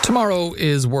Tomorrow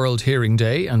is World Hearing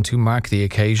Day, and to mark the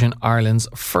occasion, Ireland's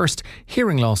first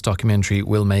hearing loss documentary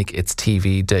will make its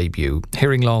TV debut.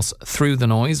 Hearing Loss Through the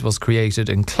Noise was created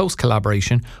in close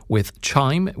collaboration with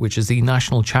Chime, which is the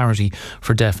national charity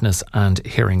for deafness and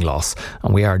hearing loss.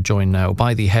 And we are joined now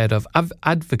by the head of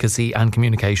advocacy and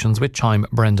communications with Chime,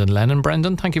 Brendan Lennon.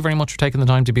 Brendan, thank you very much for taking the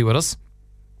time to be with us.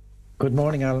 Good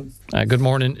morning, Alan. Good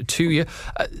morning to you.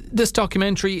 This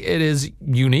documentary, it is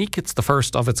unique. It's the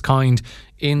first of its kind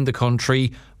in the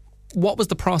country. What was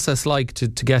the process like to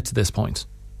get to this point?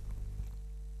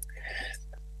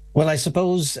 Well, I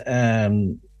suppose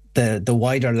the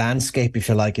wider landscape, if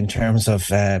you like, in terms of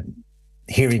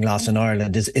hearing loss in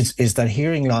Ireland is that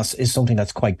hearing loss is something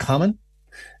that's quite common.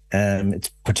 It's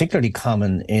particularly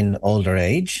common in older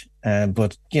age.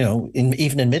 But, you know,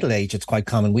 even in middle age, it's quite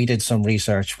common. We did some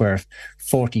research where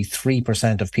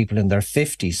 43% of people in their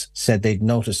 50s said they'd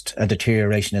noticed a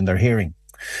deterioration in their hearing.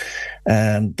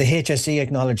 The HSE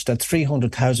acknowledged that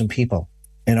 300,000 people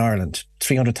in Ireland,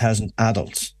 300,000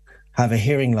 adults, have a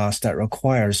hearing loss that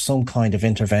requires some kind of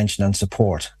intervention and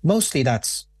support. Mostly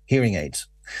that's hearing aids,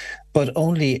 but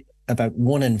only about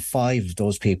 1 in 5 of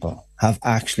those people have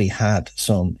actually had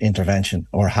some intervention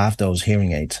or have those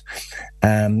hearing aids.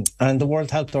 And the World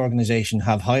Health Organization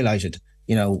have highlighted,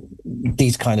 you know,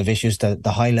 these kind of issues, the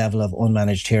high level of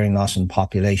unmanaged hearing loss in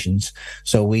populations.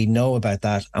 So we know about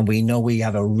that, and we know we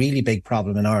have a really big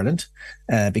problem in Ireland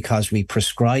because we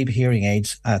prescribe hearing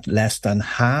aids at less than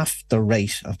half the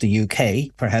rate of the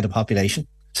UK per head of population.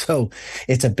 So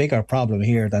it's a bigger problem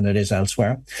here than it is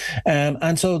elsewhere.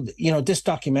 And so, you know, this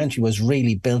documentary was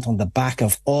really built on the back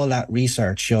of all that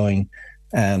research showing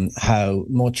how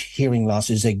much hearing loss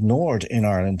is ignored in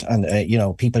Ireland and, you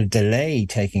know, people delay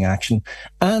taking action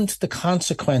and the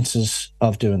consequences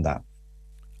of doing that.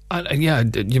 Yeah,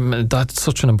 that's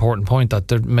such an important point,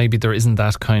 that maybe there isn't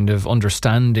that kind of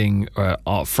understanding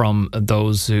from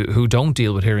those who don't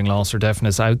deal with hearing loss or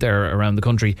deafness out there around the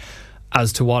country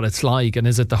as to what it's like. And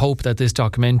is it the hope that this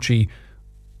documentary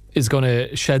is going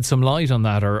to shed some light on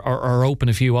that or open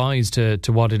a few eyes to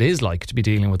what it is like to be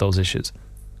dealing with those issues?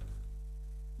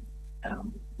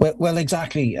 Well,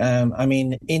 exactly. I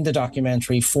mean, in the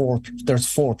documentary, there's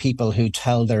 4 people who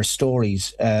tell their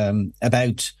stories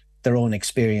about their own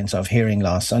experience of hearing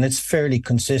loss. And it's fairly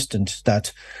consistent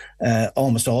that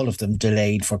almost all of them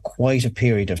delayed for quite a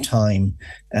period of time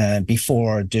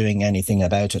before doing anything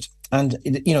about it. And,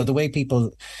 you know, the way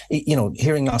people, you know,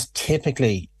 hearing loss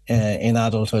typically in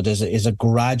adulthood is a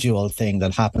gradual thing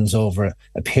that happens over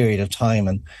a period of time.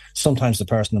 And sometimes the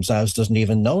person themselves doesn't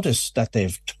even notice that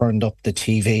they've turned up the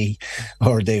TV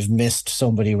or they've missed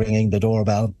somebody ringing the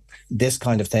doorbell, this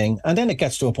kind of thing. And then it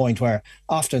gets to a point where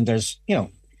often there's, you know,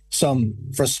 some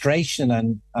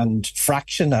frustration and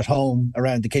fraction at home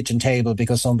around the kitchen table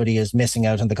because somebody is missing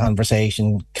out on the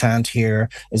conversation, can't hear,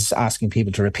 is asking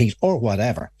people to repeat or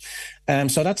whatever.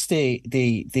 So that's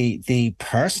the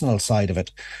personal side of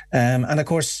it. And of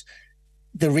course,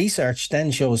 the research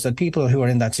then shows that people who are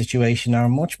in that situation are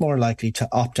much more likely to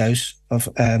opt out of,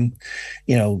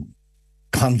 you know,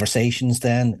 conversations,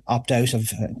 then opt out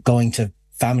of going to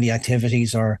family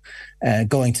activities or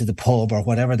going to the pub or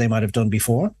whatever they might have done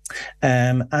before.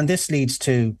 And this leads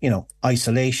to, you know,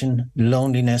 isolation,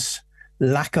 loneliness,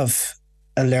 lack of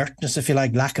alertness, if you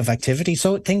like, lack of activity.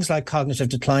 So things like cognitive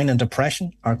decline and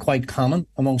depression are quite common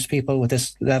amongst people with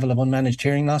this level of unmanaged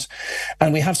hearing loss.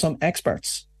 And we have some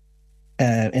experts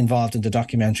involved in the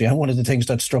documentary. And one of the things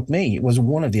that struck me was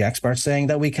one of the experts saying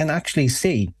that we can actually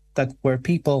see that where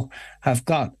people have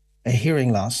got a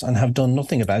hearing loss and have done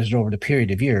nothing about it over the period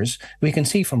of years, we can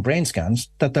see from brain scans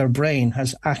that their brain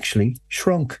has actually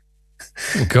shrunk.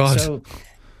 Oh, God. So,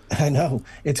 I know,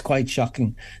 it's quite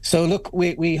shocking. So look,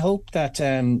 we hope that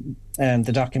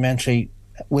the documentary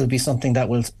will be something that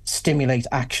will stimulate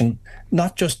action,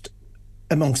 not just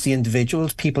amongst the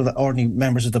individuals, people that ordinary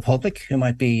members of the public who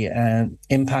might be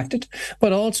impacted,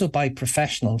 but also by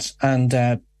professionals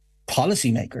and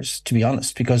policymakers, to be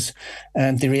honest, because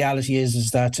the reality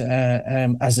is that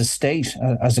as a state,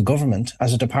 as a government,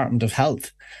 as a Department of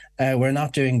Health, we're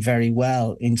not doing very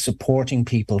well in supporting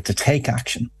people to take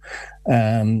action.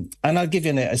 And I'll give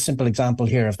you a simple example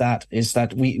here of that, is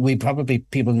that we probably,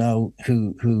 people know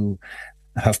who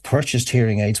have purchased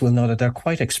hearing aids will know that they're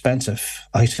quite expensive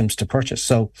items to purchase.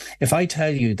 So if I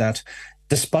tell you that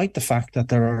despite the fact that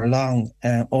there are long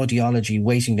audiology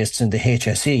waiting lists in the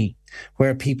HSE,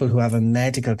 where people who have a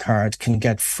medical card can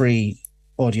get free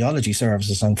audiology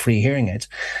services and free hearing aids,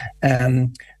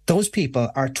 those people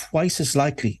are twice as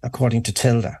likely, according to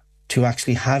Tilda, to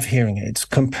actually have hearing aids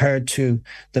compared to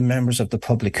the members of the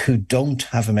public who don't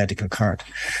have a medical card.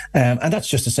 And that's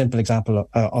just a simple example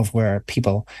of where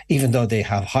people, even though they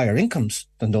have higher incomes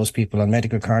than those people on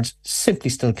medical cards, simply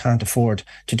still can't afford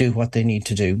to do what they need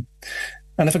to do.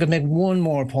 And if I could make one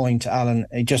more point, Alan,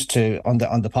 just on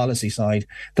the policy side,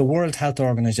 the World Health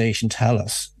Organization tell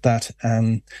us that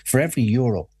for every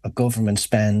euro a government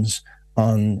spends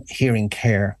on hearing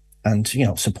care and,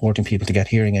 supporting people to get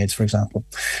hearing aids, for example,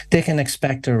 they can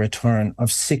expect a return of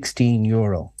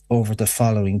 €16 over the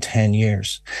following 10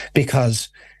 years, because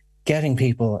getting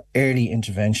people early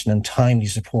intervention and timely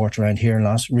support around hearing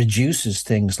loss reduces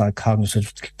things like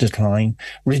cognitive decline,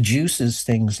 reduces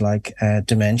things like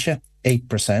dementia.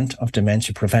 8% of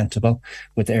dementia preventable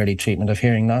with early treatment of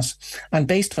hearing loss. And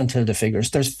based on Tilda figures,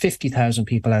 there's 50,000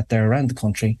 people out there around the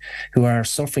country who are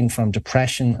suffering from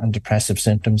depression and depressive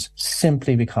symptoms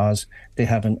simply because they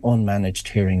have an unmanaged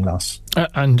hearing loss.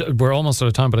 And we're almost out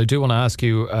of time, but I do want to ask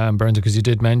you, Brendan, because you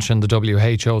did mention the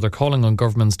WHO, they're calling on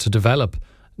governments to develop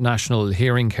national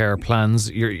hearing care plans.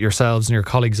 Yourselves and your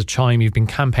colleagues at Chime, you've been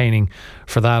campaigning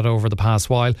for that over the past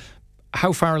while.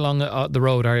 How far along the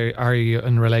road are you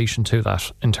in relation to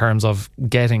that in terms of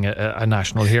getting a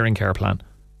national hearing care plan?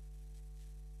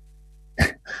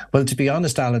 Well, to be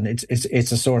honest, Alan,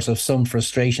 it's a source of some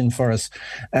frustration for us.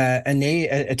 A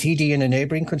TD in a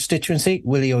neighbouring constituency,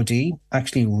 Willie O'D,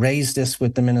 actually raised this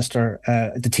with the Minister,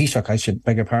 the Taoiseach, I should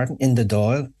beg your pardon, in the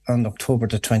Dáil on October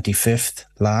the 25th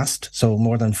last, so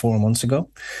more than 4 months ago.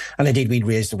 And indeed, we'd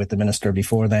raised it with the Minister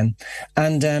before then.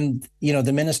 And,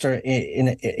 the Minister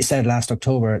said last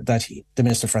October that the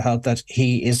Minister for Health, that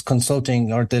he is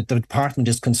consulting, or the department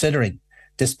is considering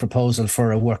this proposal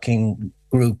for a working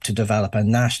group to develop a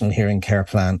national hearing care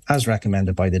plan as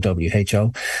recommended by the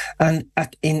WHO. And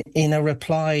in a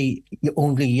reply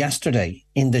only yesterday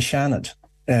in the Seanad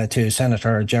to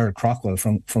Senator Gerard Craughwell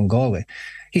from Galway,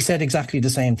 he said exactly the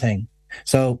same thing.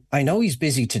 So I know he's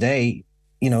busy today,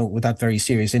 with that very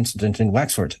serious incident in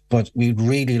Wexford, but we'd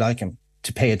really like him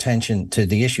to pay attention to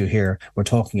the issue here we're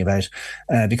talking about,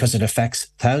 because it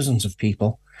affects thousands of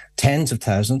people, tens of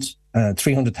thousands,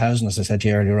 300,000, as I said to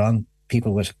you earlier on,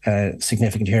 people with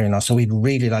significant hearing loss. So we'd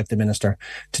really like the Minister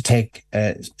to take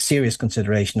serious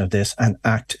consideration of this and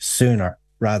act sooner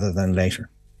rather than later.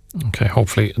 Okay,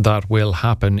 hopefully that will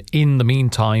happen. In the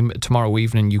meantime, tomorrow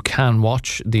evening you can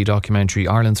watch the documentary,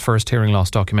 Ireland's first hearing loss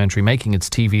documentary, making its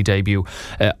TV debut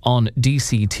on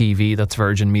DCTV. That's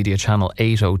Virgin Media Channel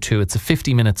 802. It's a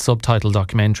 50-minute subtitle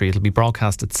documentary. It'll be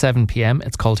broadcast at 7 p.m.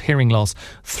 It's called Hearing Loss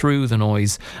Through the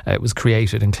Noise. It was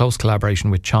created in close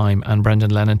collaboration with Chime and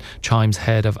Brendan Lennon, Chime's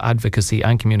Head of Advocacy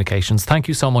and Communications. Thank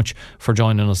you so much for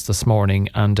joining us this morning,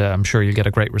 and I'm sure you'll get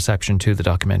a great reception to the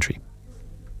documentary.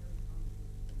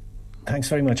 Thanks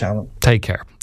very much, Alan. Take care.